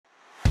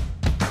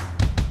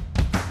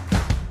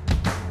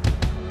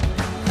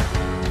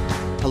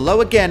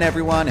Hello again,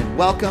 everyone, and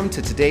welcome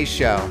to today's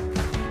show.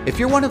 If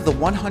you're one of the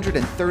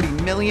 130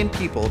 million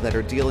people that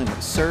are dealing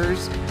with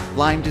SIRS,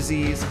 Lyme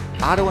disease,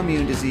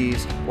 autoimmune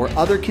disease, or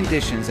other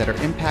conditions that are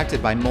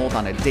impacted by mold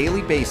on a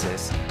daily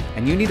basis,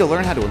 and you need to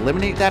learn how to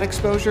eliminate that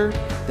exposure,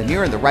 then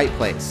you're in the right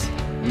place.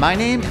 My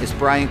name is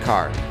Brian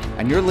Carr,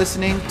 and you're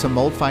listening to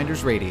Mold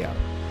Finders Radio.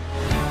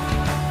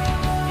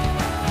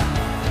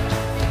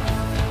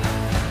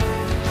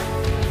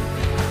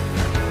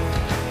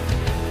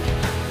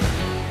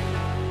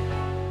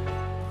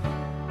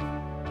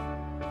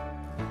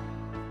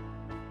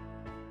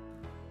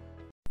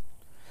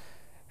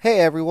 Hey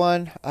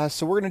everyone,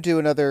 so we're going to do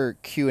another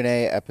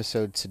Q&A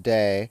episode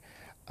today.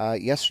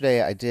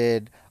 Yesterday I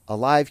did a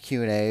live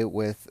Q&A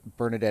with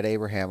Bernadette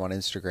Abraham on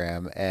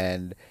Instagram,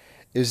 and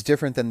it was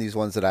different than these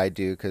ones that I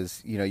do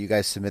because, you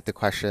guys submit the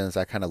questions,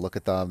 I kind of look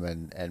at them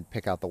and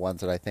pick out the ones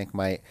that I think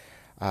might,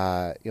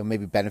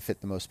 maybe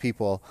benefit the most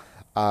people.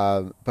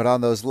 But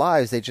on those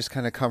lives, they just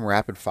kind of come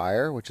rapid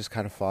fire, which is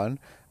kind of fun.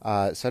 So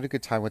I had a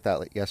good time with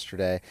that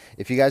yesterday.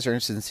 If you guys are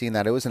interested in seeing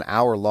that, it was an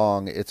hour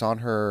long. It's on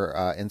her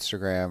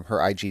Instagram, her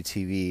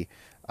IGTV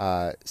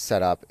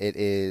setup.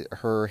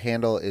 Her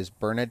handle is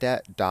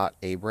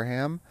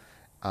Bernadette.Abraham,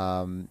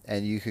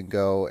 and you can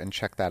go and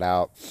check that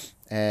out.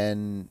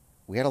 And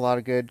we had a lot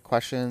of good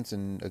questions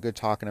and a good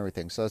talk and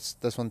everything. So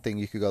that's one thing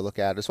you could go look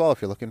at as well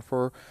if you're looking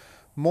for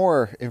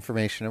more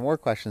information and more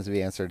questions to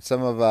be answered.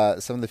 Some of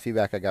the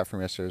feedback I got from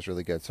yesterday was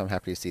really good, so I'm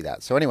happy to see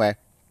that. So anyway,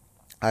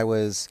 I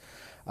was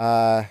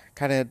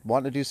kind of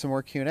wanting to do some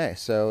more Q&A.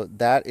 So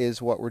that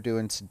is what we're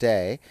doing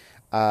today.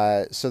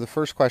 So the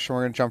first question,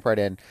 we're going to jump right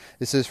in.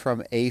 This is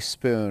from A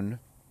Spoon.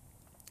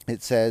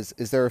 It says,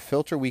 is there a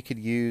filter we could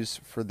use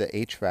for the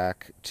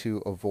HVAC to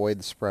avoid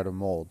the spread of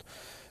mold?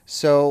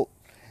 So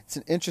it's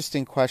an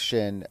interesting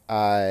question.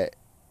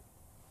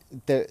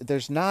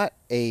 There's not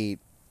a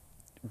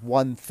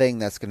one thing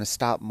that's going to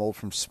stop mold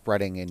from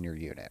spreading in your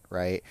unit,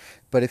 right?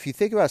 But if you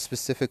think about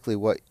specifically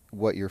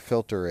what your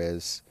filter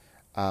is,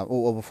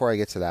 well, before I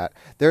get to that,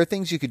 there are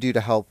things you could do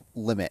to help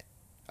limit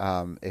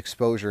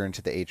exposure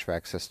into the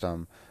HVAC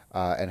system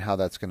and how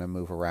that's going to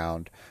move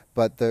around.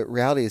 But the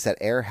reality is that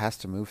air has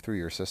to move through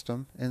your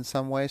system in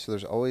some way. So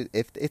there's always,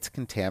 if it's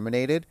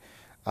contaminated,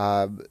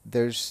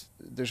 there's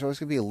always going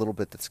to be a little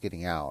bit that's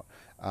getting out.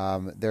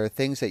 There are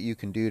things that you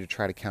can do to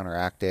try to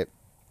counteract it.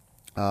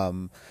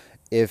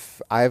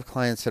 If I have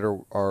clients that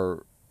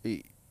are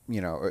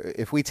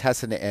if we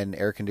test an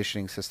air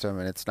conditioning system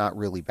and it's not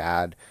really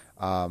bad,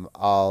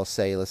 I'll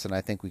say, listen,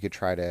 I think we could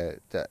try to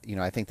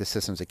I think the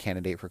system's a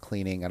candidate for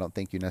cleaning. I don't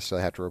think you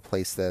necessarily have to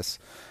replace this.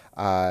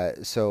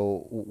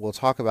 So we'll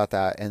talk about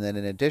that. And then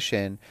in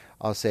addition,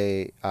 I'll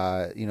say,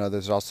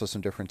 there's also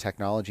some different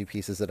technology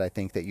pieces that I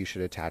think that you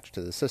should attach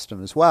to the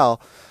system as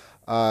well,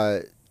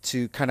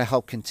 to kind of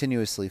help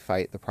continuously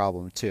fight the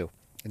problem too.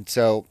 And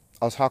so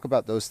I'll talk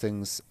about those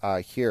things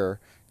here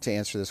to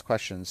answer this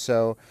question.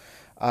 So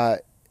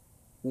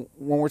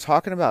when we're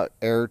talking about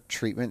air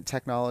treatment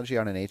technology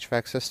on an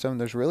HVAC system,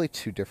 there's really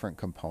two different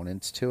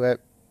components to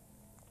it.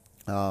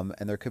 And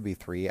there could be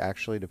three,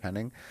 actually,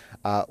 depending.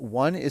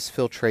 One is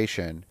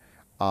filtration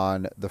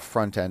on the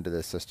front end of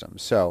the system.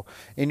 So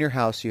in your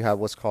house, you have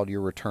what's called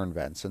your return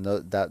vents. And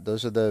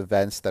those are the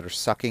vents that are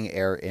sucking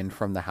air in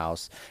from the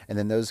house. And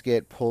then those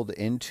get pulled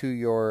into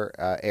your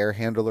air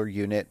handler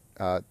unit,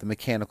 the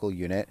mechanical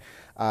unit.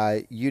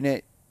 That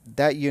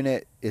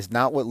unit is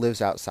not what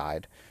lives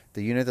outside.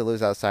 The unit that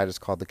lives outside is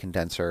called the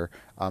condenser.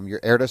 Your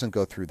air doesn't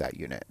go through that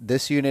unit.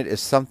 This unit is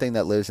something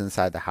that lives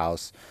inside the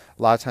house.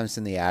 A lot of times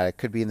in the attic,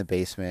 could be in the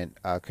basement,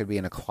 could be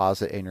in a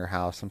closet in your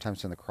house,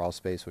 sometimes in the crawl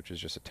space, which is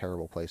just a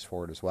terrible place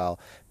for it as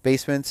well.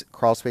 Basements,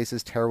 crawl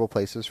spaces, terrible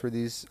places for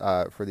these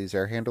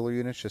air handler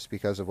units just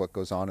because of what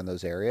goes on in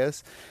those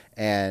areas.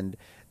 And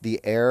the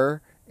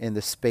air in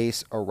the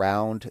space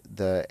around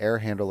the air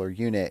handler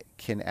unit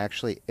can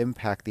actually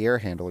impact the air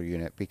handler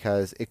unit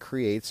because it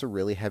creates a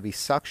really heavy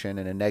suction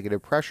and a negative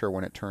pressure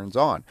when it turns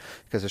on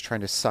because it's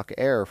trying to suck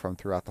air from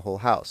throughout the whole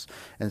house.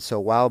 And so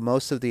while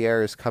most of the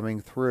air is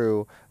coming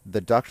through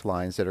the duct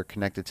lines that are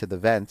connected to the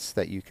vents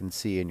that you can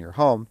see in your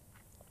home,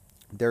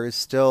 there is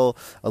still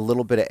a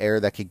little bit of air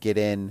that could get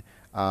in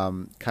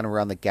kind of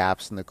around the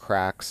gaps and the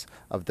cracks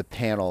of the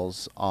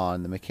panels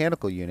on the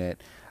mechanical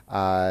unit.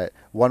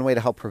 One way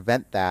to help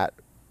prevent that,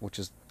 which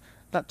is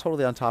not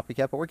totally on topic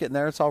yet, but we're getting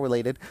there. It's all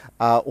related.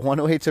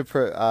 One way to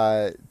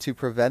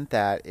prevent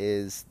that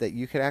is that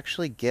you could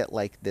actually get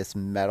like this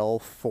metal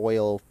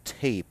foil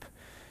tape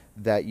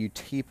that you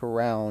tape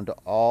around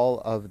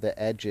all of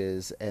the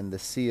edges and the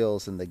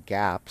seals and the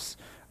gaps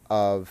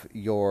of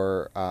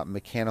your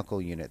mechanical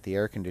unit, the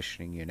air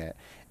conditioning unit.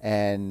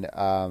 And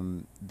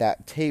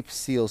that tape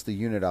seals the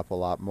unit up a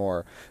lot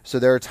more. So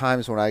there are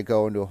times when I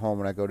go into a home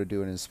and I go to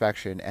do an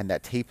inspection and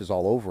that tape is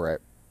all over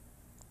it.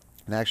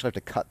 And I actually have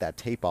to cut that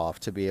tape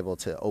off to be able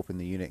to open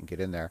the unit and get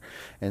in there.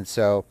 And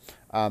so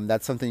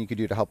that's something you could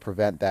do to help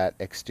prevent that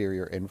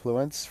exterior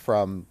influence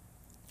from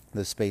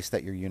the space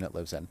that your unit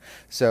lives in.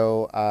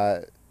 So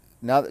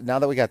now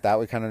that we got that,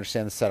 we kind of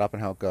understand the setup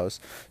and how it goes.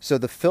 So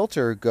the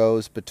filter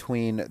goes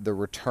between the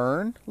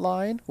return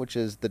line, which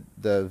is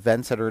the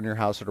vents that are in your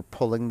house that are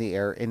pulling the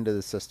air into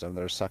the system,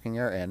 that are sucking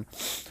air in.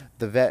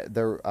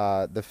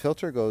 The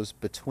filter goes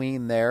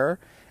between there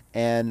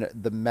and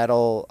the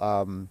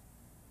metal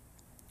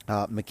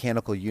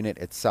mechanical unit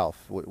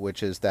itself,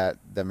 which is the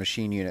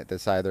machine unit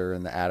that's either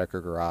in the attic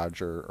or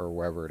garage or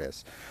wherever it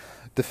is.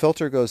 The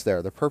filter goes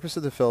there. The purpose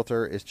of the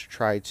filter is to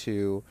try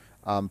to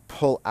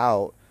pull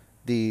out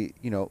the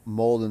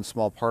mold and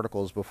small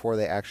particles before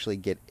they actually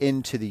get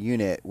into the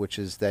unit, which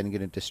is then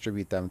going to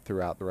distribute them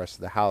throughout the rest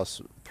of the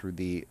house through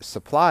the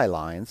supply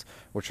lines,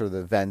 which are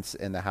the vents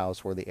in the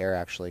house where the air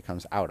actually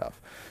comes out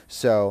of.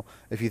 So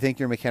if you think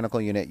your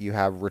mechanical unit, you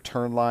have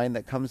return line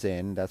that comes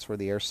in, that's where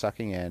the air's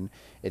sucking in,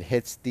 it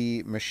hits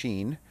the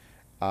machine.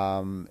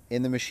 In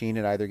the machine,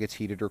 it either gets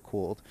heated or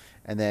cooled.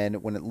 And then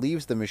when it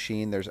leaves the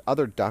machine, there's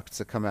other ducts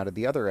that come out of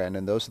the other end,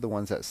 and those are the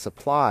ones that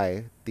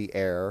supply the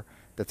air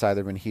that's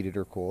either been heated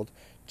or cooled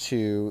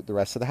to the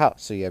rest of the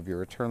house. So you have your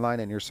return line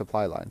and your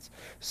supply lines.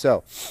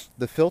 So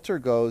the filter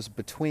goes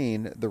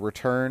between the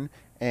return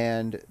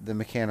and the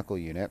mechanical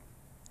unit,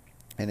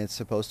 and it's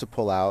supposed to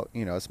pull out,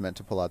 it's meant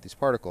to pull out these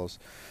particles.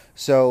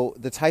 So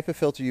the type of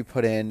filter you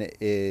put in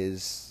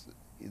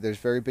there's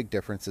very big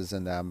differences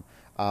in them.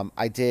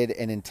 I did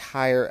an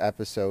entire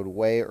episode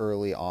way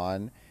early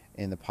on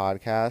in the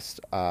podcast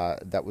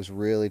that was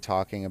really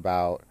talking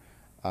about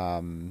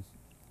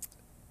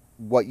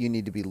what you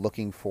need to be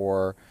looking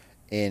for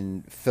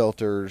in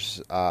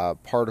filters,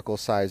 particle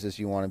sizes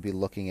you want to be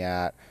looking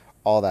at,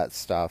 all that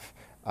stuff.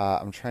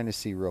 I'm trying to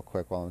see real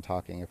quick while I'm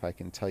talking if I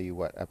can tell you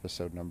what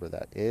episode number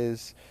that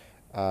is.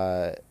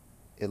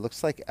 It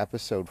looks like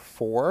episode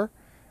 4.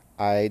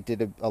 I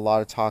did a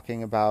lot of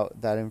talking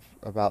about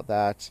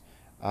that.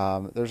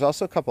 There's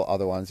also a couple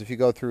other ones. If you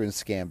go through and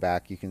scan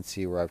back, you can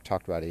see where I've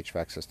talked about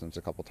HVAC systems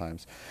a couple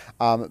times.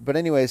 But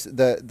anyways,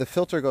 the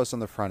filter goes on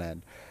the front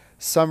end.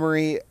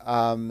 Summary,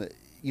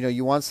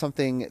 you want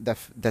something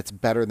that's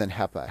better than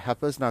HEPA.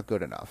 HEPA is not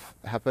good enough.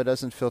 HEPA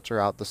doesn't filter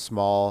out the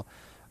small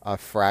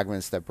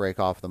fragments that break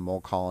off the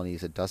mold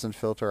colonies. It doesn't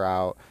filter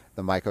out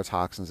the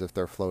mycotoxins if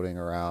they're floating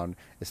around.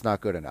 It's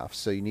not good enough.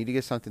 So you need to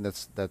get something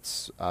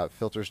that's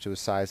filters to a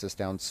size that's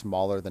down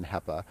smaller than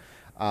HEPA.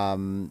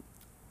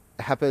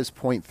 HEPA is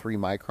 0.3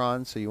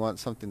 microns, so you want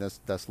something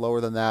that's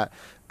lower than that.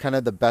 Kind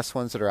of the best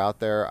ones that are out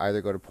there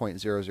either go to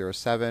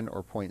 0.007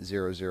 or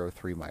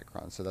 0.003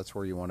 microns. So that's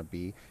where you want to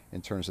be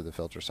in terms of the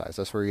filter size.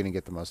 That's where you're going to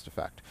get the most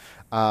effect.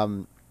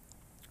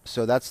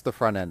 So that's the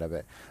front end of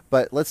it.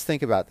 But let's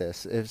think about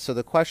this. So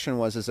the question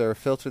was, is there a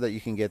filter that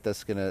you can get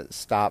that's going to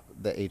stop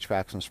the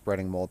HVAC from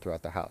spreading mold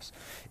throughout the house?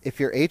 If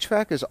your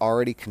HVAC is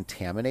already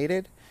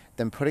contaminated,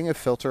 then putting a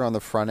filter on the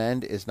front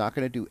end is not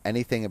going to do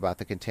anything about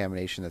the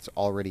contamination that's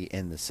already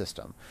in the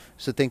system.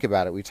 So think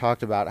about it. We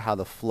talked about how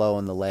the flow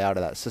and the layout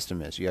of that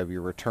system is. You have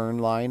your return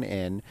line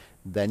in,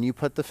 then you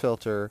put the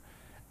filter,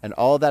 and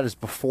all of that is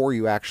before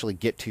you actually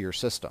get to your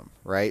system,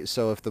 right?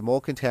 So if the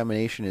mold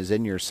contamination is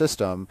in your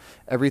system,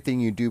 everything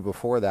you do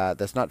before that,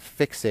 that's not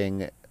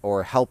fixing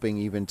or helping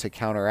even to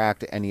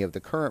counteract any of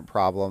the current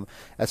problem.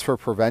 That's for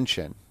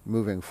prevention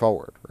moving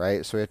forward,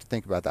 right? So we have to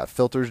think about that.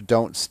 Filters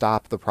don't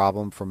stop the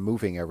problem from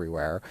moving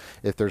everywhere.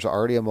 If there's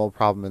already a mold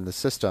problem in the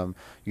system,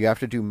 you have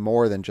to do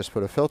more than just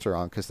put a filter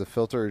on, because the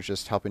filter is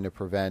just helping to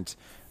prevent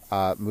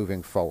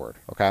moving forward,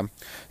 okay?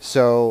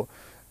 So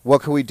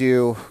what can we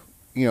do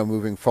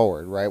moving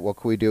forward, right? What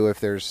can we do if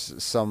there's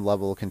some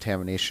level of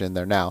contamination in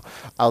there? Now,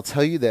 I'll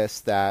tell you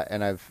this,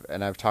 and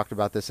I've talked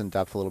about this in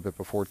depth a little bit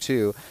before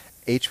too.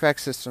 HVAC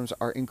systems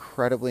are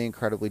incredibly,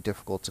 incredibly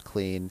difficult to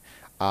clean.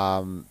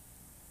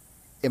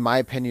 In my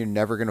opinion, you're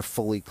never going to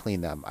fully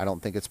clean them. I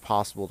don't think it's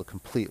possible to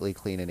completely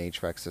clean an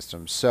HVAC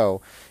system. So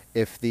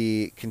if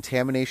the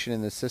contamination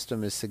in the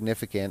system is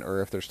significant,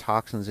 or if there's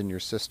toxins in your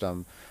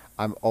system,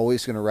 I'm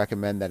always going to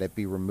recommend that it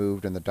be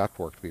removed and the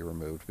ductwork to be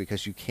removed,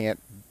 because you can't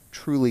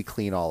truly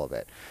clean all of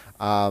it.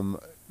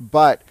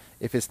 But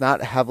if it's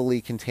not heavily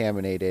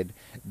contaminated,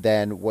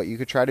 then what you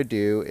could try to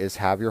do is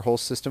have your whole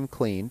system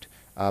cleaned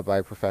by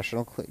a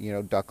professional,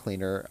 duct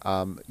cleaner.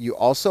 You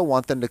also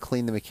want them to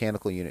clean the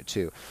mechanical unit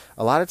too.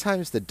 A lot of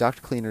times the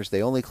duct cleaners,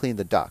 they only clean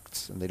the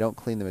ducts and they don't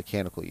clean the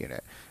mechanical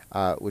unit,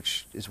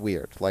 which is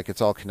weird. Like, it's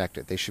all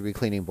connected. They should be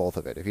cleaning both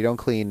of it. If you don't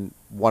clean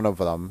one of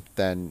them,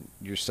 then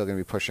you're still going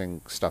to be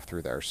pushing stuff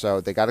through there. So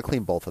they got to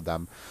clean both of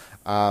them.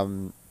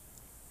 And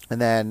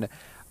then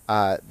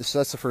so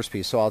that's the first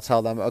piece. So I'll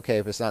tell them, okay,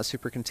 if it's not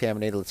super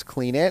contaminated, let's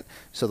clean it.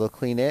 So they'll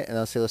clean it, and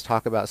I'll say, let's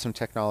talk about some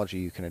technology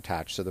you can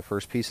attach. So the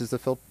first piece is the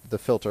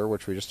filter,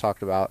 which we just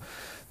talked about.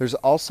 There's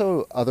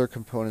also other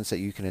components that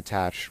you can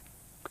attach,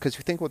 because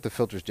you think what the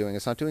filter's doing,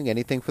 it's not doing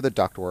anything for the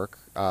ductwork.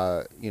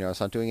 It's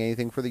not doing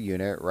anything for the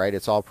unit, right?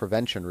 It's all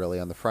prevention really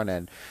on the front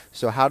end.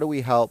 So how do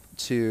we help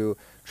to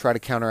try to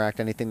counteract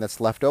anything that's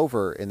left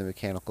over in the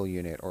mechanical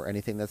unit or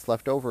anything that's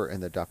left over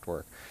in the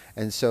ductwork?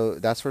 And so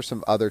that's where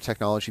some other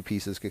technology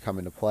pieces could come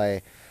into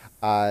play.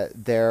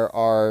 There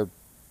are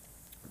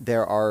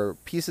there are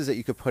pieces that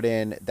you could put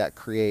in that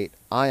create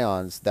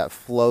ions that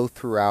flow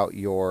throughout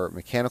your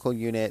mechanical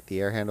unit, the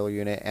air handler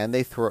unit, and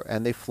they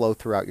flow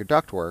throughout your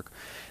ductwork.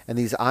 And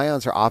these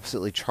ions are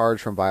oppositely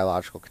charged from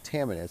biological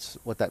contaminants.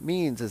 What that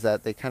means is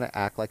that they kind of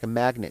act like a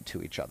magnet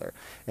to each other.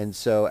 And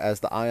so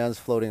as the ions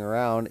floating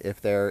around, if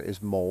there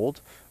is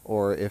mold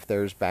or if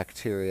there's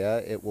bacteria,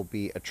 it will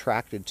be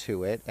attracted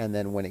to it, and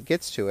then when it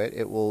gets to it,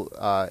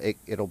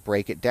 it'll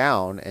break it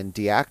down and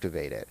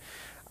deactivate it.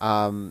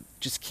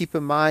 Just keep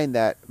in mind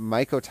that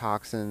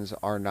mycotoxins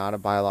are not a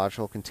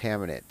biological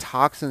contaminant.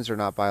 Toxins are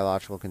not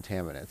biological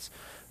contaminants.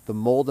 The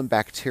mold and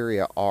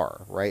bacteria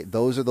are, right?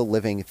 Those are the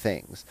living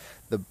things.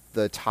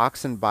 The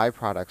toxin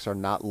byproducts are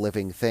not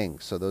living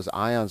things, so those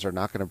ions are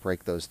not going to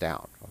break those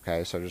down,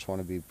 okay? So I just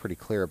want to be pretty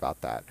clear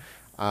about that.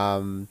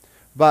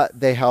 But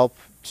they help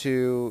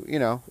to,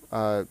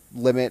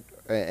 limit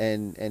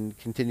and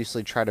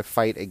continuously try to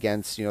fight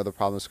against, the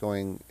problems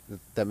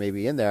that may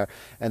be in there.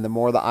 And the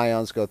more the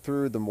ions go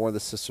through, the more the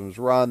systems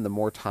run, the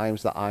more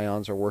times the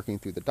ions are working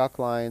through the duct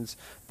lines,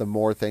 the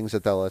more things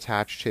that they'll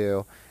attach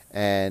to.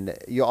 And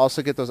you'll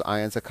also get those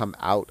ions that come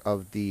out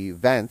of the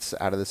vents,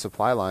 out of the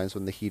supply lines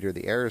when the heat or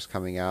the air is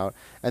coming out.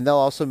 And they'll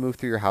also move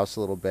through your house a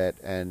little bit,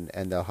 and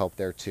they'll help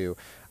there too.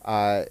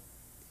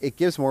 It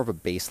gives more of a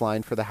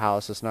baseline for the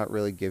house. It's not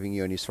really giving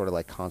you any sort of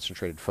like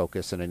concentrated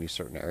focus in any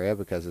certain area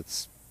because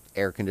it's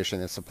air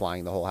conditioning that's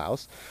supplying the whole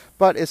house.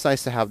 But it's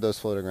nice to have those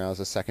floating around as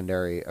a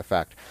secondary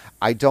effect.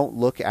 I don't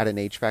look at an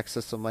HVAC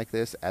system like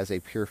this as a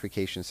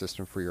purification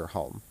system for your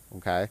home.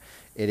 Okay,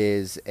 it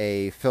is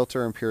a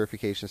filter and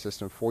purification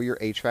system for your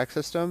HVAC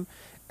system,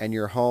 and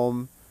your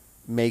home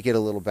may get a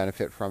little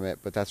benefit from it,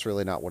 but that's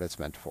really not what it's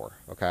meant for.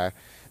 Okay,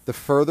 the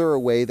further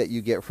away that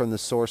you get from the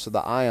source of the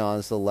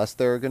ions, the less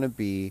they're going to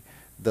be,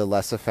 the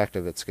less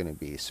effective it's going to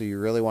be. So you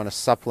really want to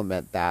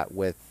supplement that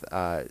with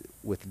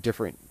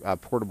different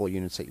portable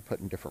units that you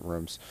put in different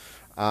rooms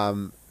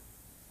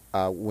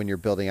when you're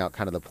building out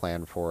kind of the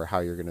plan for how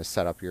you're going to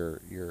set up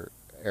your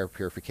air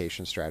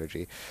purification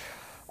strategy.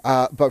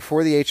 But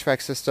for the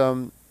HVAC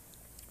system,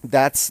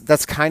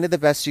 that's kind of the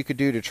best you could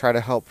do to try to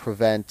help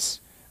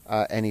prevent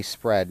any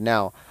spread.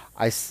 Now,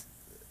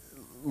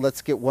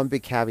 let's get one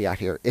big caveat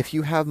here. If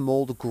you have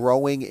mold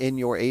growing in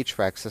your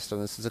HVAC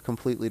system, this is a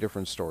completely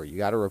different story. You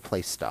got to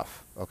replace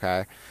stuff,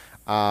 okay?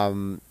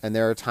 And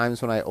there are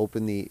times when I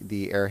open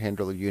the air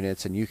handler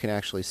units and you can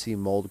actually see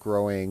mold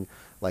growing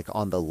like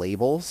on the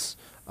labels.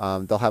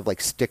 They'll have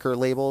like sticker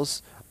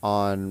labels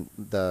on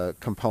the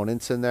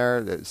components in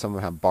there. Some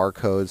of them have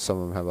barcodes, some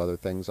of them have other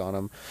things on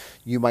them.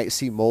 You might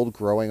see mold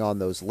growing on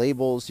those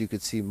labels. You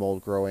could see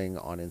mold growing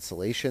on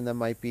insulation that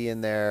might be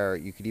in there.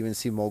 You could even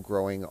see mold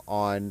growing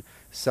on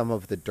some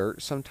of the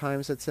dirt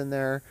sometimes that's in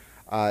there.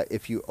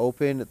 If you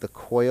open the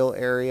coil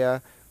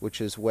area, which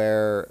is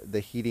where the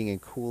heating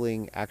and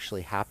cooling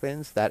actually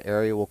happens, that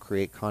area will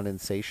create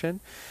condensation.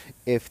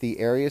 If the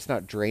area is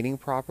not draining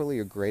properly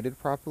or graded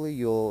properly,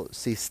 you'll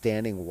see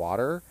standing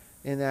water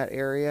in that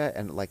area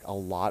and like a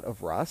lot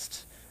of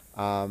rust.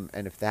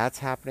 And if that's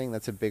happening,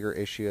 that's a bigger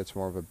issue. It's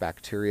more of a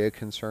bacteria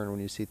concern when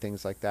you see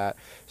things like that.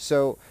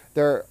 So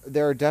there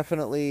are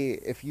definitely,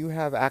 if you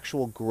have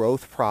actual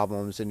growth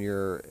problems in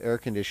your air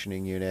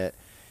conditioning unit,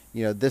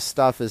 this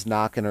stuff is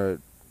not going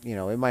to,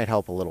 it might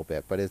help a little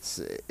bit, but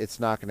it's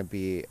not going to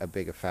be a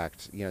big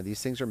effect.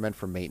 These things are meant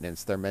for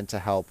maintenance. They're meant to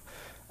help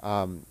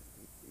kind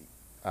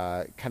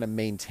of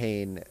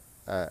maintain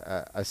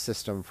a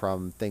system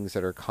from things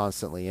that are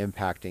constantly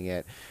impacting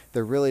it.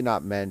 They're really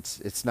not meant,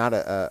 it's not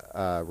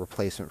a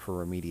replacement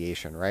for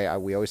remediation, right?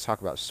 We always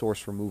talk about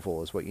source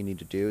removal is what you need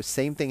to do.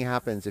 Same thing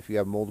happens if you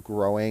have mold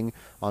growing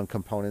on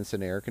components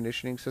in air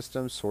conditioning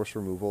systems. Source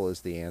removal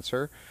is the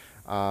answer.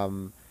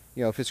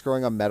 If it's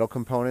growing on metal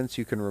components,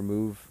 you can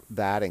remove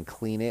that and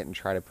clean it and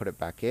try to put it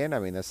back in. I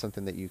mean, that's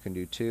something that you can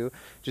do too.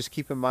 Just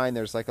keep in mind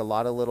there's like a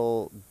lot of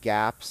little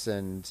gaps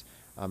and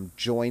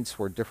joints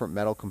where different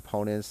metal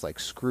components like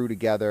screw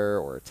together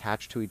or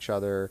attach to each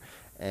other,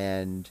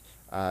 and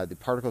the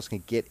particles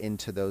can get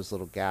into those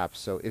little gaps.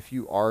 So if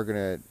you are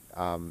going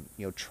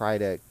to try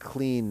to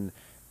clean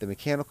the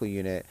mechanical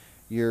unit,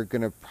 you're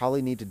going to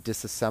probably need to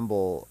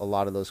disassemble a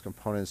lot of those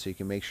components so you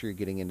can make sure you're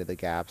getting into the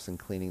gaps and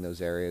cleaning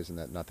those areas and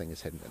that nothing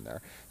is hidden in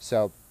there.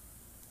 So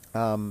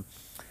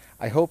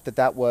I hope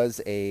that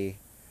was a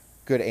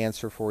good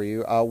answer for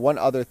you. One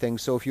other thing,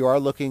 so if you are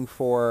looking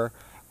for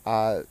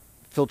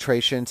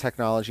filtration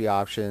technology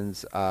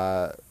options,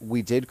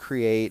 we did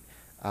create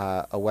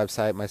a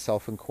website.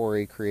 Myself and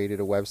Corey created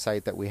a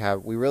website that we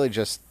really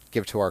just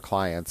give to our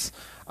clients.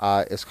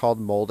 It's called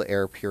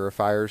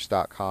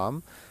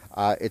moldairpurifiers.com.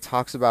 It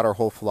talks about our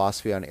whole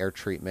philosophy on air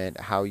treatment,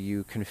 how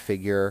you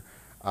configure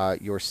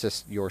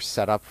your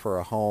setup for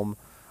a home.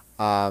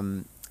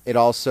 It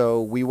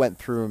also, we went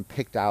through and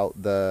picked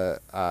out the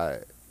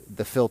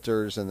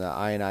filters and the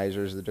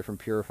ionizers, the different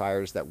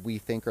purifiers that we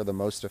think are the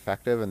most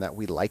effective and that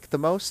we like the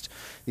most.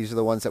 These are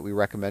the ones that we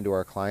recommend to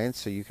our clients,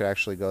 so you could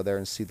actually go there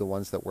and see the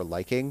ones that we're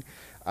liking.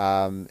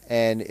 And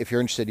if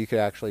you're interested, you could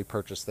actually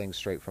purchase things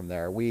straight from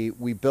there.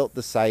 We built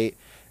the site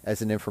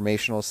as an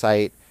informational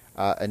site.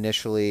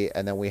 initially,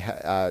 and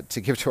then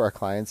to give to our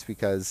clients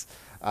because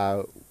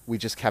we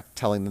just kept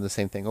telling them the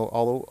same thing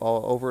all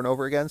over and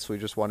over again. So we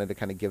just wanted to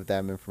kind of give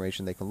them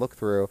information they can look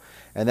through.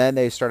 And then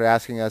they started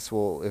asking us,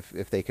 well,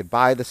 if they could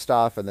buy the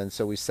stuff. And then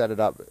so we set it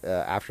up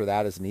after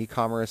that as an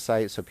e-commerce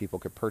site so people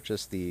could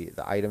purchase the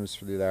items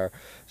through there.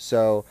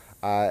 So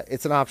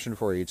it's an option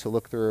for you to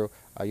look through.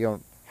 You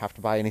don't have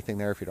to buy anything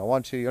there if you don't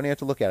want to. You only have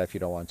to look at it if you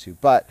don't want to.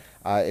 But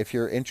if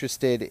you're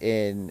interested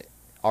in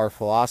our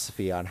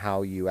philosophy on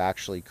how you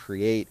actually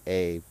create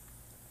a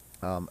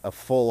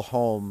full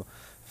home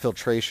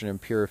filtration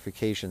and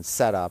purification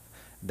setup,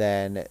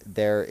 then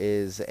there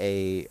is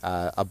a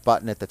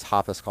button at the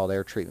top that's called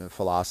Air Treatment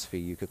Philosophy.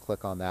 You could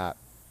click on that,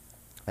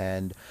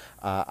 and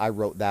I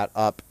wrote that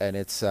up, and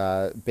it's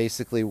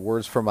basically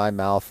words from my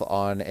mouth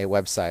on a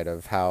website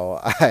of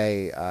how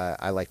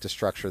I like to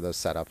structure those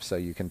setups. So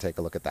you can take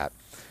a look at that.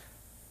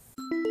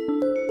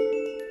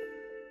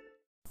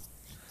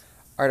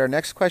 All right, our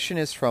next question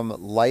is from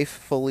Life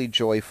Fully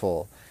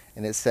Joyful,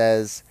 and it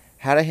says,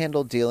 how to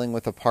handle dealing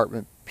with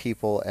apartment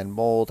people and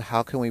mold.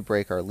 How can we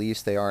break our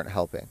lease? They aren't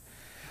helping.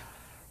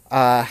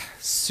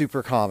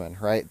 Super common,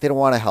 right? They don't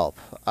want to help.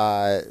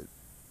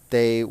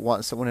 They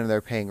want someone in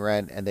there paying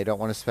rent, and they don't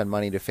want to spend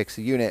money to fix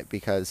a unit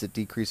because it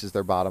decreases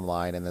their bottom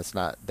line, and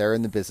they're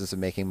in the business of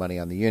making money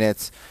on the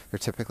units. They're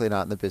typically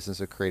not in the business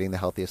of creating the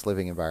healthiest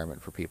living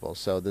environment for people.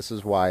 So this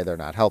is why they're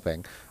not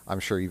helping. I'm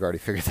sure you've already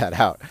figured that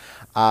out.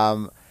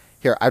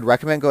 Here, I'd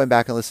recommend going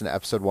back and listen to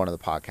episode 1 of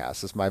the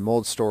podcast. It's my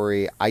mold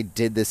story. I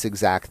did this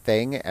exact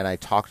thing, and I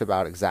talked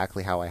about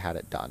exactly how I had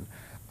it done.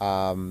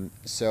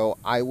 So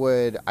I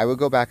would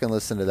go back and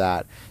listen to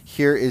that.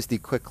 Here is the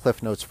quick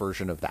Cliff Notes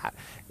version of that,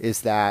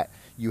 is that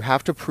you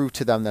have to prove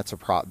to them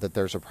that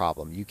there's a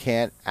problem. You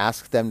can't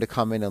ask them to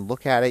come in and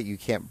look at it. You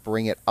can't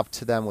bring it up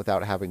to them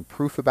without having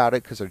proof about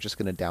it because they're just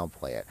going to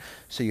downplay it.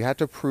 So you have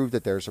to prove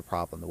that there's a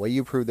problem. The way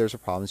you prove there's a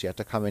problem is you have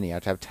to come in, you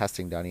have to have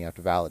testing done, you have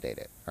to validate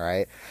it. All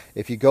right.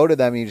 If you go to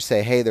them and you just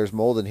say, hey, there's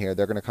mold in here,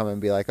 they're going to come in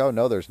and be like, oh,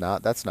 no, there's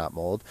not. That's not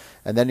mold.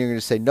 And then you're going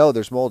to say, no,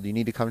 there's mold. You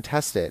need to come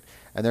test it.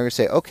 And they're going to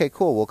say, okay,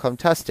 cool, we'll come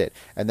test it.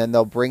 And then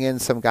they'll bring in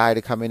some guy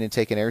to come in and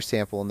take an air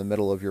sample in the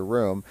middle of your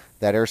room.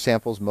 That air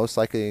sample is most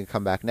likely going to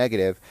come back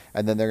negative.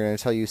 And then they're going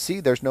to tell you, see,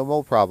 there's no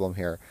mold problem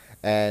here.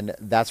 And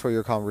that's where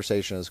your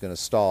conversation is going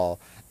to stall.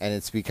 And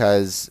it's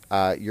because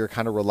you're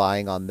kind of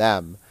relying on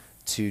them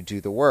to do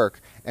the work.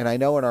 And I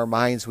know in our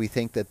minds we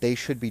think that they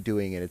should be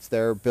doing it. It's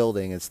their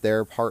building, it's their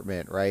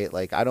apartment, right?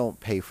 Like I don't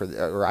pay for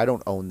or I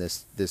don't own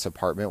this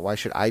apartment. Why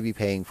should I be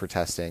paying for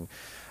testing?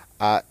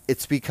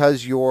 It's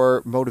because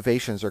your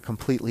motivations are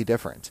completely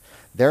different.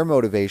 Their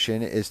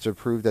motivation is to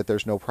prove that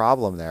there's no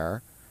problem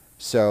there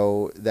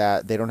so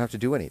that they don't have to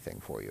do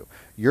anything for you.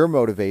 Your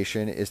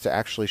motivation is to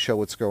actually show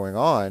what's going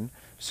on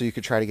so you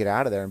could try to get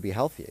out of there and be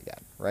healthy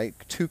again, right?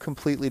 Two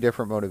completely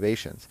different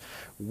motivations.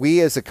 We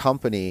as a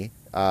company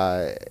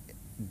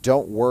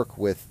don't work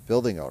with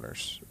building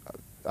owners,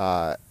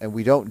 and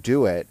we don't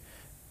do it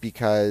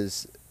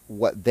because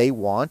what they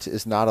want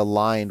is not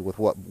aligned with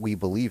what we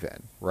believe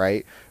in,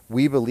 right?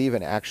 We believe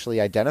in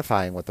actually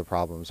identifying what the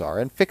problems are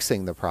and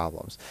fixing the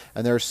problems.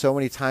 And there are so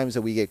many times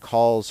that we get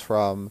calls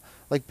from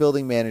like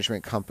building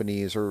management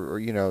companies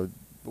or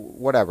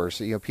whatever.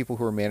 So, people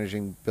who are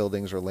managing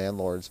buildings or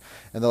landlords,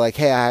 and they're like,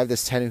 hey, I have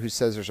this tenant who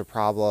says there's a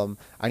problem.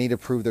 I need to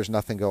prove there's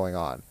nothing going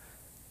on.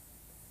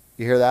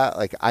 You hear that?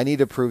 Like, I need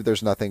to prove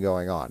there's nothing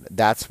going on.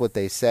 That's what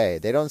they say.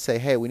 They don't say,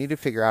 hey, we need to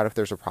figure out if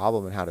there's a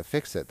problem and how to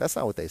fix it. That's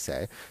not what they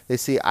say. They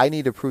say, I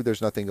need to prove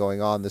there's nothing going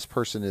on. This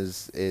person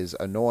is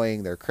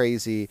annoying. They're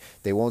crazy.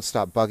 They won't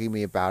stop bugging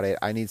me about it.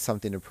 I need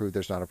something to prove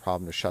there's not a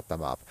problem to shut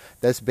them up.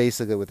 That's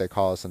basically what they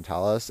call us and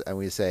tell us. And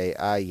we say,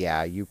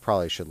 yeah, you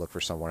probably should look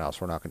for someone else.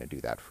 We're not going to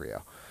do that for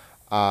you.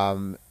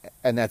 And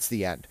that's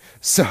the end.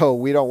 So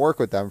we don't work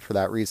with them for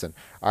that reason.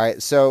 All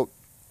right. So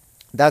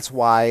that's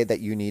why that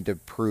you need to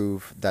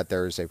prove that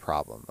there is a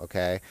problem,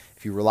 okay?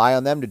 If you rely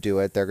on them to do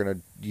it, they're going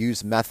to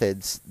use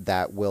methods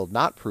that will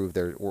not prove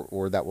there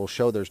or that will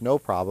show there's no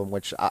problem,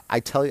 which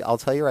I'll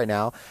tell you right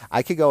now,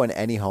 I could go in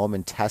any home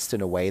and test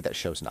in a way that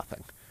shows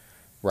nothing,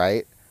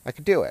 right? I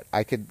could do it.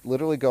 I could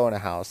literally go in a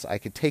house. I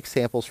could take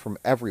samples from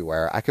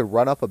everywhere. I could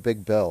run up a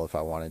big bill if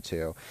I wanted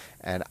to,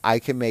 and I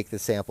can make the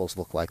samples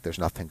look like there's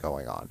nothing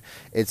going on.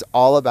 It's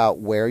all about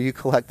where you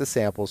collect the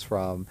samples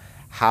from,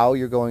 how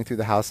you're going through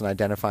the house and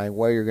identifying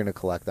where you're going to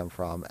collect them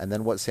from, and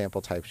then what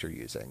sample types you're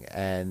using.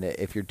 And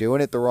if you're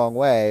doing it the wrong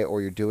way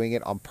or you're doing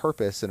it on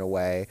purpose in a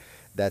way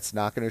that's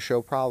not going to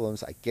show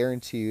problems, I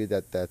guarantee you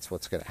that that's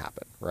what's going to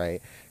happen,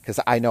 right? Because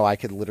I know I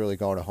could literally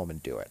go in a home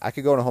and do it. I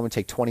could go in a home and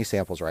take 20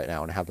 samples right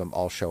now and have them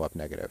all show up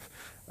negative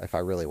if I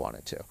really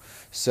wanted to.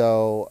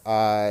 So,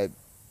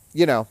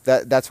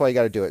 that's why you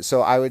got to do it.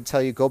 So I would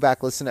tell you, go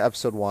back, listen to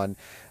episode 1.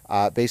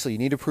 Basically, you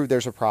need to prove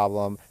there's a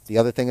problem. The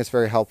other thing that's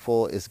very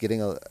helpful is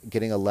getting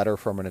a letter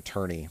from an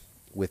attorney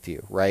with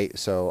you, right?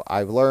 So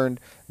I've learned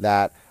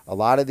that a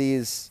lot of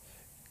these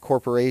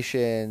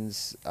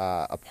corporations,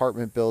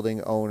 apartment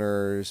building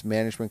owners,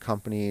 management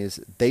companies,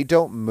 they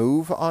don't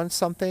move on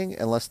something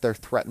unless they're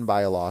threatened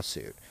by a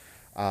lawsuit.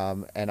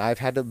 And I've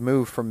had to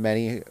move from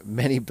many,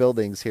 many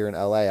buildings here in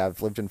LA.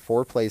 I've lived in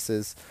 4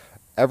 places.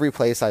 Every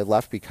place I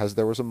left because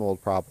there was a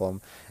mold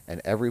problem,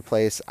 and every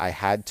place I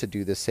had to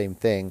do the same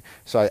thing.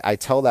 So I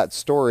tell that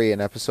story in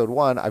episode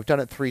 1. I've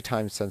done it 3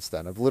 times since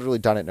then. I've literally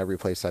done it in every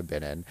place I've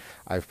been in.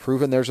 I've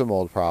proven there's a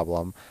mold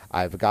problem.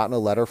 I've gotten a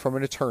letter from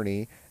an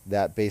attorney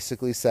that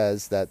basically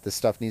says that this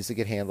stuff needs to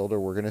get handled or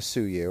we're going to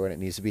sue you, and it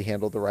needs to be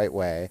handled the right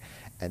way.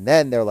 And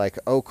then they're like,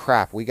 oh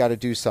crap, we got to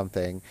do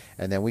something.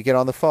 And then we get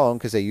on the phone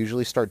because they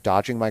usually start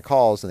dodging my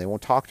calls and they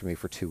won't talk to me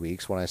for 2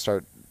 weeks when I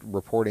start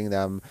reporting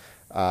them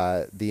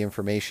the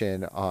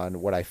information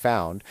on what I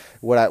found.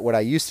 What I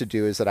used to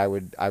do is that I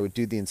would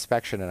do the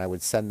inspection and I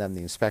would send them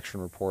the inspection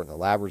report and the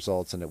lab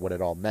results and what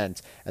it all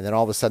meant. And then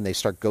all of a sudden they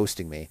start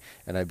ghosting me,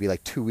 and I'd be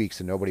like 2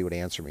 weeks and nobody would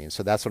answer me. And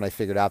so that's when I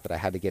figured out that I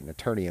had to get an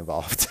attorney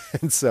involved.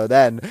 And so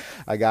then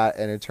I got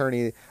an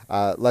attorney.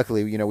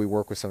 Luckily, we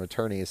work with some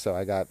attorneys, so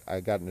I got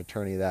an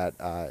attorney that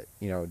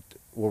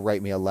will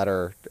write me a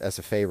letter as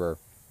a favor,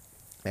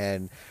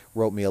 and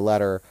wrote me a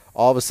letter.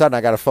 All of a sudden,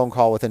 I got a phone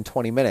call within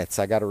 20 minutes.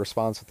 I got a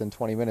response within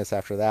 20 minutes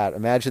after that.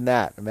 Imagine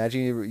that.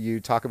 Imagine you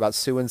talk about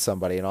suing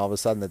somebody, and all of a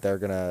sudden that they're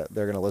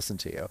gonna listen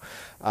to you.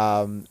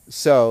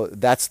 So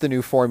that's the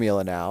new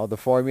formula now. The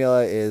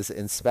formula is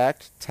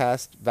inspect,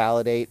 test,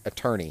 validate,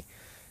 attorney.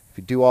 If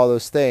you do all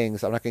those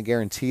things, I'm not going to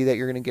guarantee that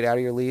you're going to get out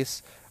of your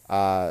lease.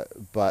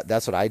 But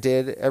that's what I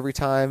did every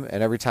time,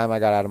 and every time I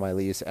got out of my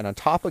lease. And on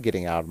top of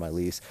getting out of my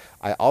lease,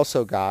 I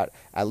also got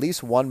at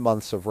least 1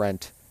 month's of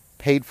rent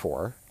paid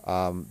for,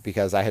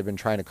 because I had been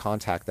trying to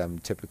contact them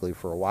typically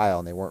for a while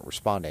and they weren't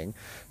responding.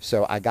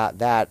 So I got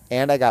that,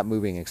 and I got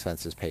moving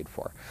expenses paid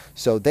for.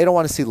 So they don't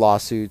want to see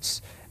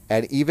lawsuits.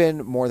 And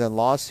even more than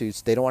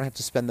lawsuits, they don't want to have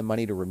to spend the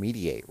money to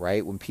remediate,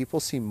 right? When people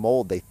see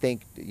mold, they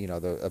think,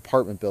 the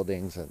apartment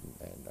buildings and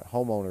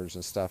homeowners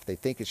and stuff, they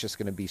think it's just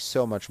going to be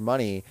so much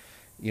money,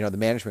 the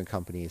management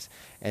companies.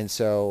 And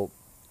so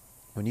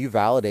when you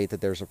validate that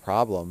there's a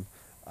problem,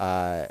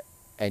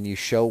 and you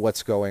show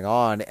what's going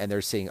on, and they're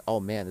seeing,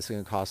 oh man, this is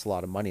going to cost a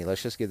lot of money.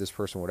 Let's just give this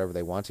person whatever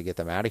they want to get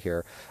them out of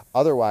here.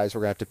 Otherwise,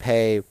 we're going to have to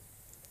pay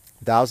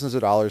thousands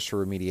of dollars to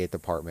remediate the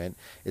apartment.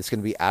 It's going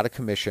to be out of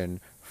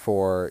commission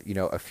for,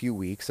 a few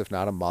weeks, if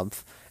not a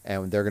month.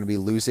 And they're going to be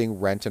losing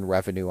rent and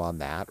revenue on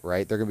that,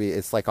 right?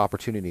 It's like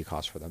opportunity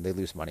cost for them. They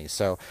lose money.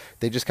 So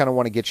they just kind of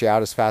want to get you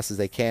out as fast as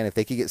they can. If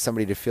they could get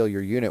somebody to fill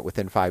your unit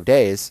within 5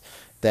 days,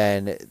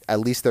 then at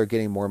least they're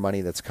getting more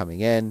money that's coming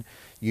in.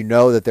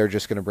 That they're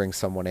just going to bring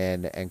someone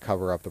in and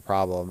cover up the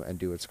problem and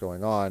do what's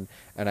going on.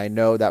 And I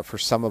know that for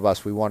some of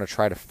us, we want to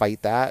try to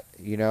fight that,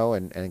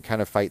 and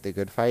kind of fight the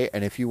good fight.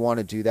 And if you want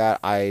to do that,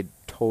 I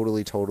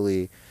totally,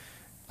 totally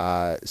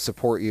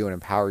support you and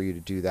empower you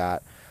to do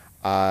that.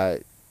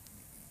 The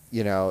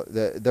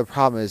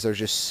problem is there's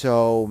just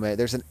so many.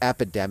 There's an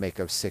epidemic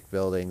of sick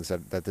buildings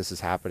that this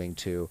is happening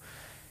to.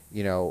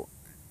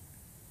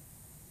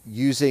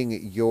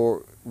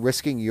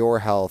 Risking your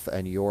health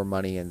and your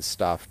money and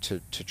stuff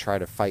to try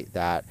to fight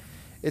that,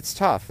 it's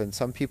tough. And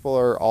some people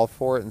are all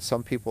for it and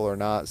some people are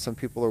not. Some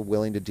people are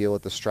willing to deal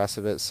with the stress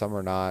of it, some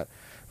are not.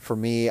 For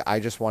me, I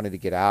just wanted to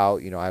get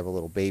out. I have a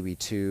little baby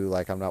too.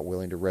 Like, I'm not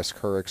willing to risk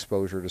her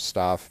exposure to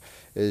stuff.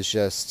 It's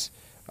just,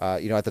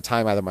 at the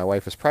time, either my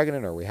wife was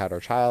pregnant or we had our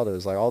child. It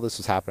was like all this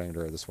was happening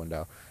during this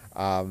window.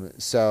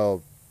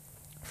 So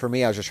for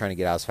me, I was just trying to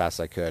get out as fast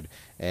as I could,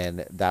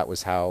 and that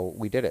was how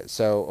we did it.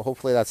 So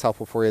hopefully that's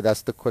helpful for you.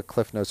 That's the quick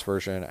Cliff Notes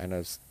version. I know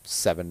it's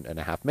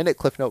 7.5-minute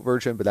Cliff Note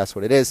version, but that's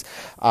what it is.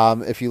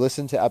 If you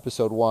listen to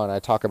episode 1, I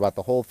talk about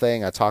the whole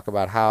thing. I talk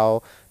about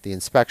how the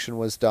inspection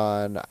was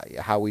done,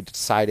 how we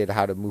decided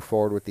how to move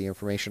forward with the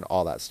information,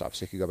 all that stuff.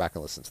 So you can go back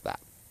and listen to that.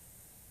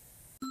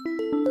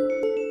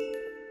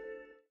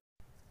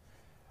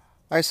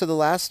 All right, so the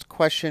last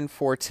question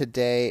for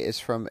today is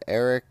from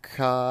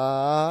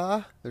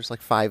Erica. There's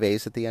like 5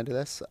 A's at the end of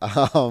this.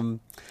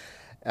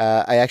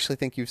 I actually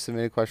think you've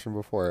submitted a question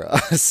before.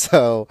 It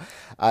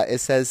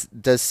says,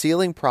 does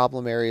sealing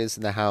problem areas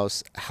in the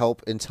house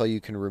help until you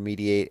can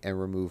remediate and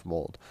remove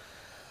mold?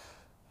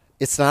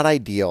 It's not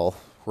ideal,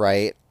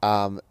 right?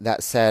 That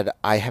said,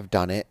 I have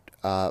done it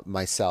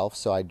myself.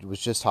 So I was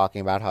just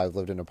talking about how I've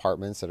lived in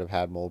apartments that have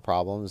had mold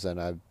problems,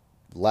 and I've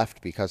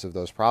left because of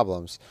those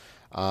problems.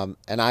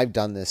 And I've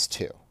done this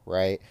too,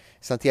 right?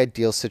 It's not the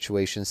ideal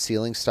situation.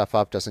 Sealing stuff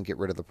up doesn't get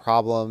rid of the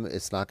problem.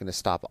 It's not going to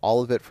stop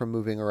all of it from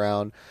moving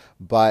around.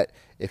 But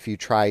if you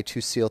try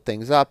to seal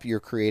things up, you're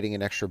creating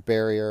an extra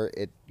barrier.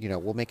 It,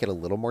 will make it a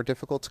little more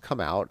difficult to come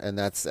out. And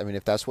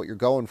if that's what you're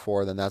going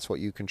for, then that's what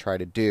you can try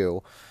to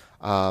do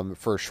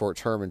for a short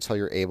term until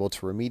you're able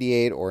to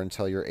remediate or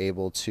until you're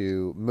able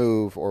to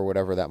move or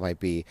whatever that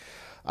might be.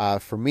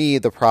 For me,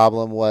 the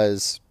problem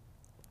was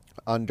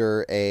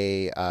under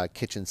a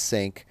kitchen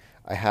sink.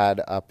 I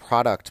had a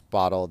product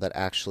bottle that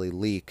actually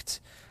leaked,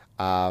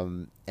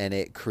 and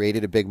it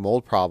created a big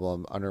mold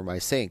problem under my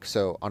sink.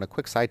 So on a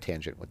quick side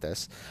tangent with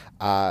this,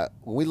 when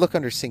we look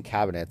under sink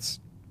cabinets,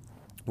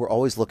 we're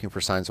always looking for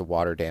signs of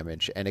water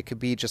damage, and it could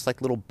be just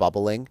like little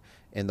bubbling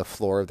in the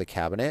floor of the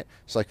cabinet.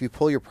 So like if you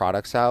pull your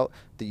products out,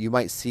 that you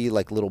might see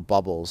like little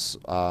bubbles,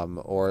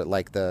 or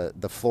like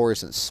the floor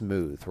isn't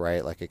smooth,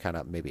 right? Like it kind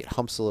of, maybe it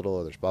humps a little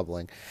or there's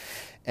bubbling.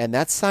 And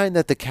that's a sign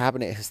that the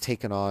cabinet has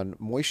taken on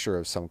moisture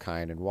of some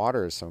kind and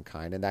water of some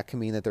kind. And that can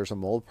mean that there's a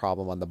mold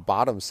problem on the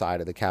bottom side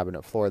of the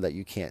cabinet floor that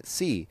you can't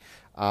see.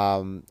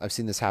 I've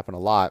seen this happen a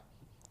lot.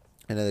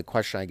 And then the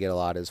question I get a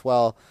lot is,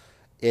 well,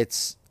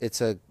 it's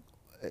it's a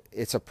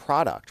it's a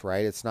product,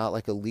 right? It's not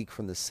like a leak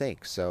from the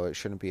sink, so it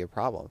shouldn't be a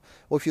problem.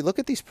 Well, if you look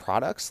at these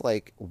products,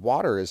 like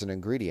water is an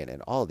ingredient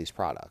in all of these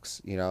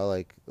products,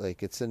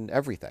 like it's in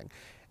everything.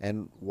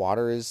 And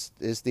water is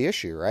the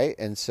issue, right?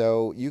 And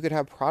so you could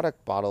have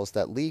product bottles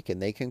that leak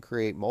and they can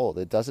create mold.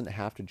 It doesn't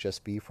have to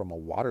just be from a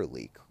water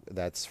leak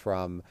that's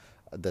from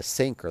the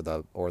sink or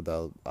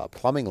the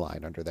plumbing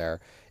line under there.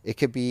 It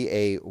could be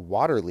a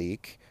water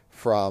leak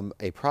from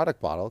a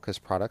product bottle, because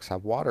products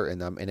have water in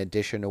them in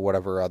addition to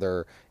whatever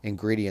other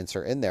ingredients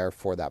are in there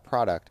for that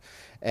product.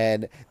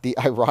 And the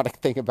ironic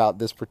thing about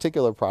this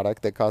particular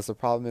product that caused a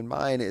problem in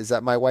mine is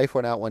that my wife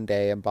went out one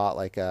day and bought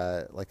like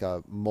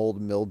a mold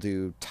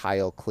mildew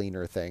tile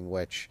cleaner thing,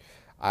 which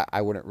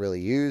I wouldn't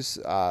really use,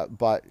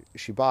 but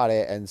she bought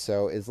it, and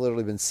so it's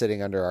literally been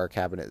sitting under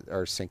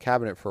our sink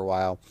cabinet for a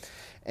while.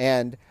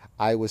 And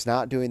I was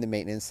not doing the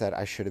maintenance that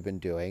I should have been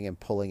doing and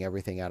pulling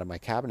everything out of my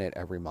cabinet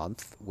every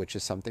month, which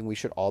is something we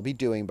should all be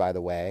doing, by the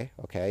way.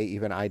 Okay,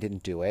 even I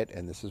didn't do it,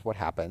 and this is what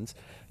happens.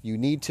 You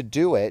need to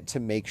do it to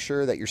make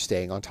sure that you're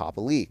staying on top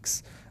of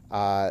leaks.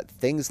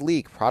 Things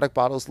leak, product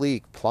bottles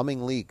leak,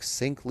 plumbing leaks,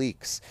 sink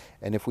leaks.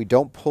 And if we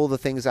don't pull the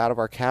things out of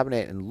our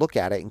cabinet and look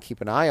at it and keep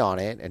an eye on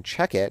it and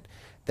check it,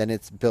 then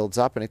it builds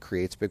up and it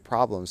creates big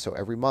problems. So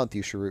every month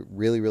you should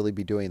really, really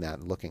be doing that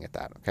and looking at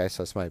that. Okay,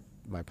 so that's my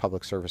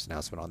public service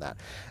announcement on that.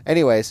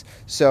 Anyways,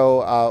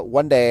 so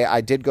one day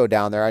I did go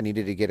down there. I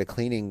needed to get a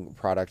cleaning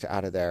product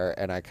out of there,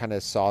 and I kind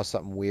of saw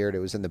something weird. It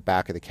was in the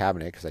back of the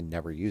cabinet because I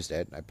never used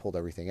it. I pulled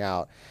everything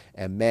out,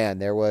 and man,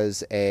 there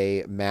was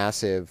a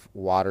massive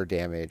water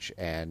damage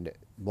and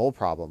mold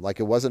problem. Like,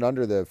 it wasn't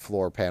under the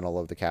floor panel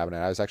of the cabinet.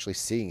 I was actually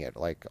seeing it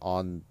like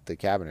on the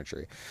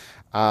cabinetry.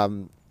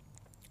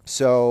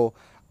 So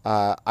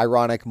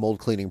ironic mold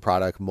cleaning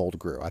product, mold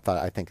grew.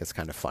 I think it's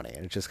kind of funny,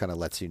 and it just kind of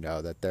lets you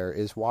know that there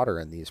is water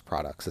in these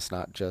products. It's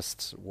not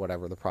just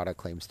whatever the product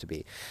claims to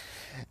be.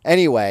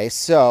 Anyway,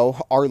 so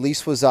our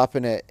lease was up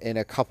in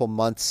a couple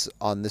months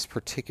on this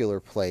particular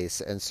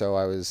place, and so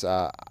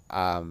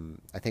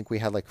I think we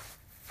had like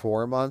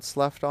 4 months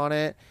left on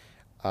it,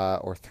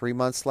 or 3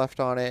 months left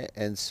on it,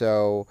 and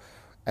so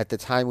at the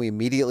time, we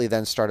immediately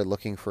then started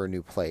looking for a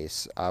new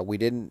place. We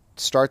didn't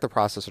start the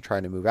process of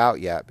trying to move out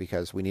yet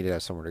because we needed to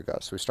have somewhere to go.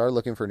 So we started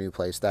looking for a new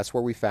place. That's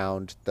where we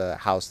found the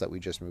house that we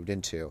just moved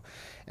into.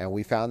 And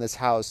we found this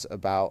house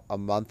about a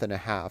month and a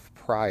half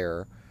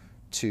prior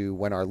to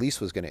when our lease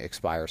was going to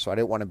expire. So I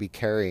didn't want to be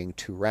carrying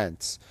two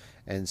rents.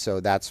 And so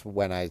that's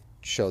when I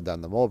showed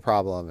them the mold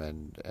problem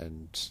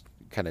and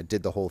kind of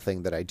did the whole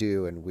thing that I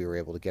do. And we were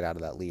able to get out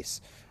of that lease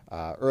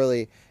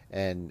early,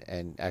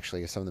 and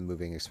actually some of the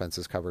moving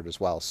expenses covered as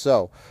well.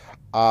 So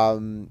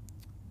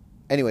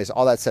anyways,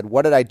 all that said,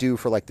 what did I do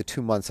for like the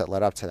 2 months that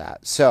led up to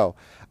that? So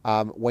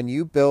when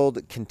you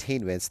build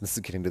containments, and this is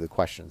getting to the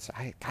questions,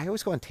 I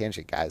always go on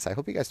tangent, guys. I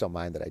hope you guys don't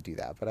mind that I do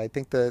that, but I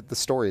think the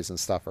stories and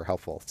stuff are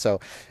helpful. So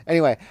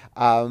anyway,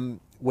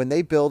 when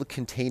they build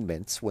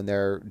containments, when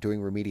they're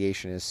doing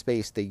remediation in a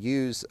space, they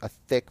use a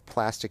thick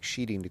plastic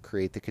sheeting to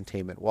create the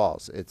containment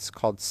walls. It's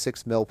called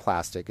 6 mil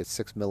plastic. It's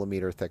 6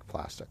 millimeter thick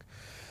plastic.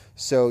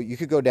 So you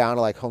could go down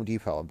to like Home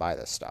Depot and buy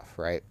this stuff,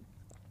 right?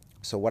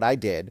 So what I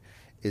did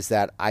is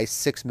that I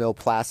 6 mil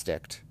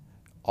plasticed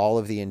all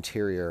of the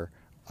interior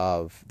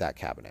of that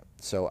cabinet.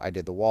 So I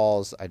did the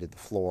walls, I did the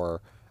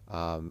floor,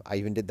 I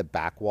even did the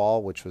back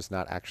wall, which was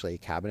not actually a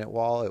cabinet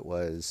wall. It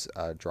was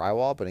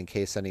drywall, but in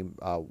case any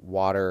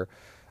water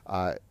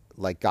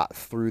like got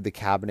through the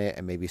cabinet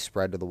and maybe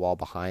spread to the wall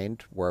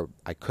behind where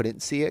I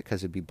couldn't see it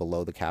because it'd be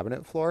below the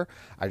cabinet floor,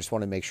 I just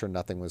want to make sure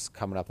nothing was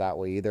coming up that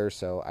way either.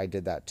 So I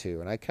did that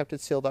too. And I kept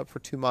it sealed up for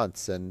 2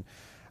 months. And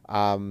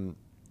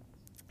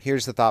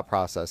here's the thought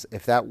process.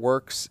 If that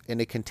works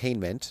in a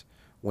containment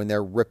when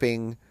they're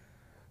ripping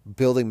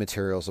building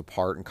materials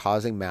apart and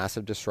causing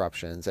massive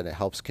disruptions, and it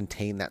helps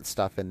contain that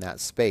stuff in that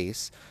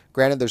space.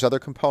 Granted, there's other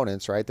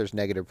components, right? There's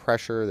negative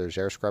pressure, there's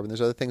air scrubbing,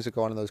 there's other things that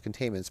go on in those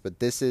containments, but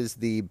this is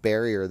the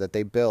barrier that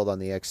they build on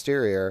the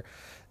exterior.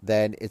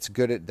 Then it's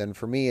good. Then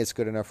for me, it's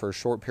good enough for a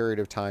short period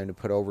of time to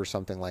put over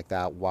something like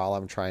that while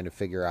I'm trying to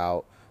figure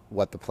out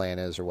what the plan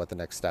is or what the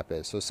next step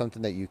is. So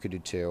something that you could do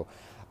too.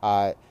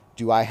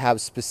 Do I have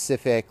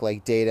specific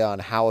like data on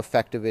how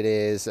effective it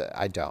is?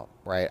 I don't,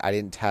 right? I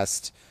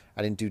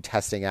didn't do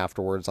testing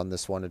afterwards on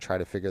this one to try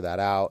to figure that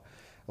out.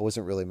 It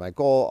wasn't really my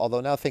goal, although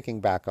now thinking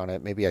back on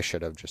it, maybe I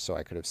should have, just so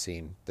I could have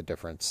seen the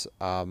difference.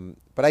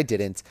 But I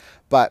didn't.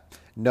 But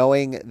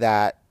knowing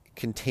that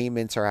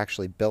containments are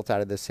actually built out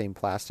of the same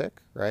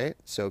plastic, right?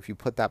 So if you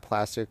put that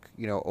plastic,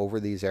 over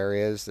these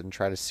areas and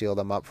try to seal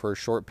them up for a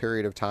short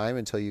period of time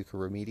until you can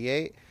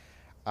remediate,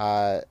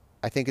 I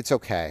think it's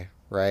okay.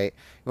 right?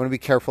 You want to be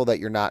careful that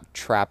you're not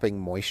trapping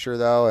moisture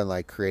though, and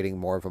like creating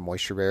more of a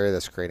moisture barrier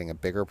that's creating a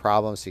bigger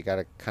problem. So you got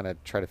to kind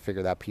of try to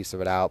figure that piece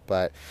of it out.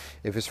 But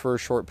if it's for a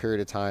short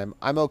period of time,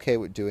 I'm okay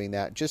with doing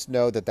that. Just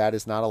know that that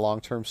is not a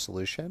long-term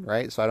solution,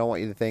 right? So I don't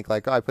want you to think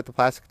like, oh, I put the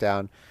plastic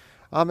down.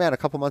 Oh man, a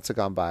couple months have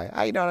gone by.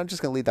 I'm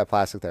just going to leave that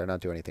plastic there and not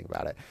do anything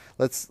about it.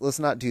 Let's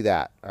not do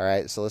that. All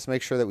right. So let's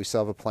make sure that we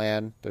still have a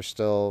plan. There's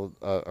still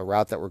a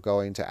route that we're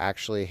going to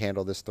actually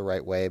handle this the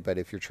right way. But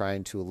if you're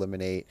trying to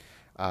eliminate,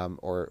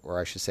 or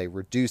I should say,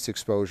 reduce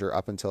exposure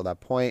up until that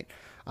point,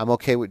 I'm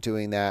okay with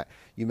doing that.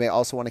 You may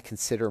also want to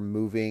consider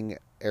moving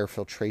air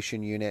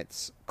filtration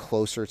units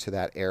closer to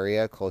that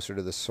area, closer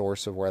to the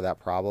source of where that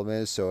problem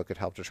is, so it could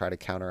help to try to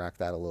counteract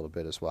that a little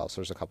bit as well. So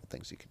there's a couple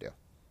things you could do.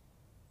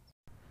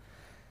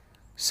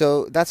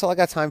 So that's all I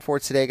got time for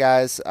today,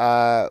 guys.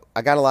 I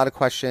got a lot of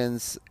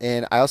questions,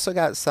 and I also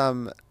got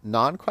some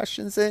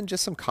non-questions in,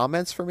 just some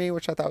comments for me,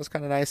 which I thought was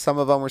kind of nice. Some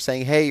of them were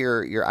saying, hey,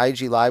 your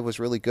IG Live was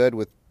really good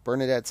with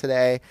Bernadette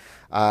today.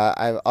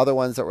 I have other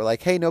ones that were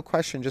like, hey, no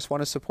question, just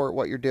want to support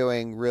what you're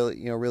doing.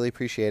 Really, really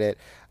appreciate it.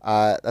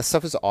 That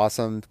stuff is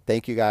awesome.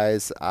 Thank you,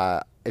 guys.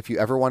 If you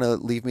ever want to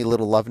leave me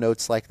little love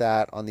notes like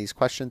that on these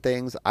question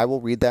things, I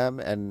will read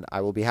them and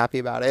I will be happy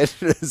about it.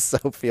 So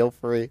feel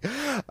free.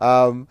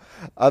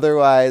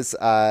 Otherwise,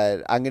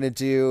 I'm going to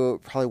do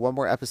probably one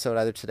more episode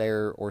either today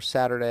or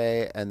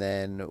Saturday, and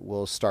then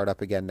we'll start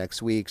up again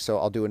next week. So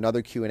I'll do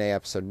another Q&A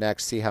episode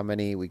next, see how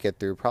many we get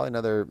through, probably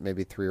another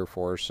maybe 3 or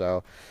 4 or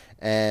so.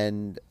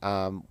 And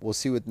we'll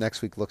see what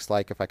next week looks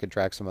like, if I could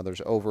drag some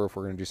others over, if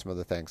we're going to do some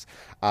other things.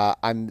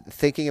 I'm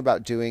thinking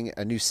about doing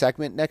a new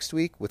segment next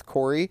week with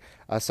Corey.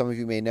 Some of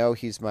you may know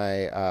he's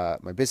my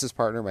business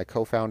partner, my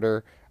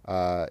co-founder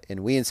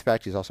in We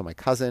Inspect. He's also my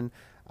cousin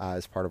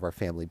as part of our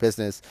family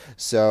business.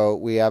 So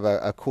we have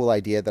a cool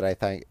idea that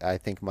I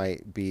think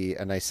might be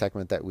a nice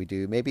segment that we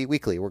do maybe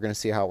weekly. We're going to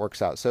see how it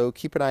works out. So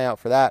keep an eye out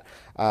for that.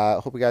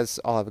 Hope you guys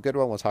all have a good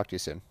one. We'll talk to you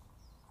soon.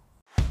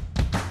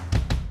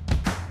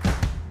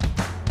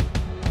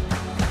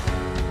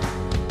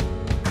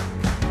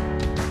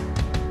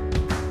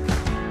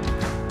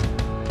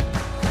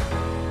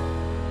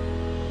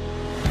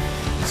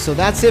 So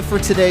that's it for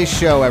today's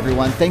show,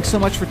 everyone. Thanks so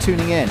much for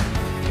tuning in.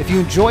 If you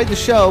enjoyed the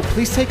show,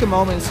 please take a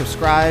moment and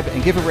subscribe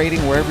and give a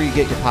rating wherever you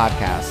get your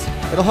podcasts.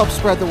 It'll help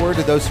spread the word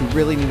to those who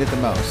really need it the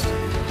most.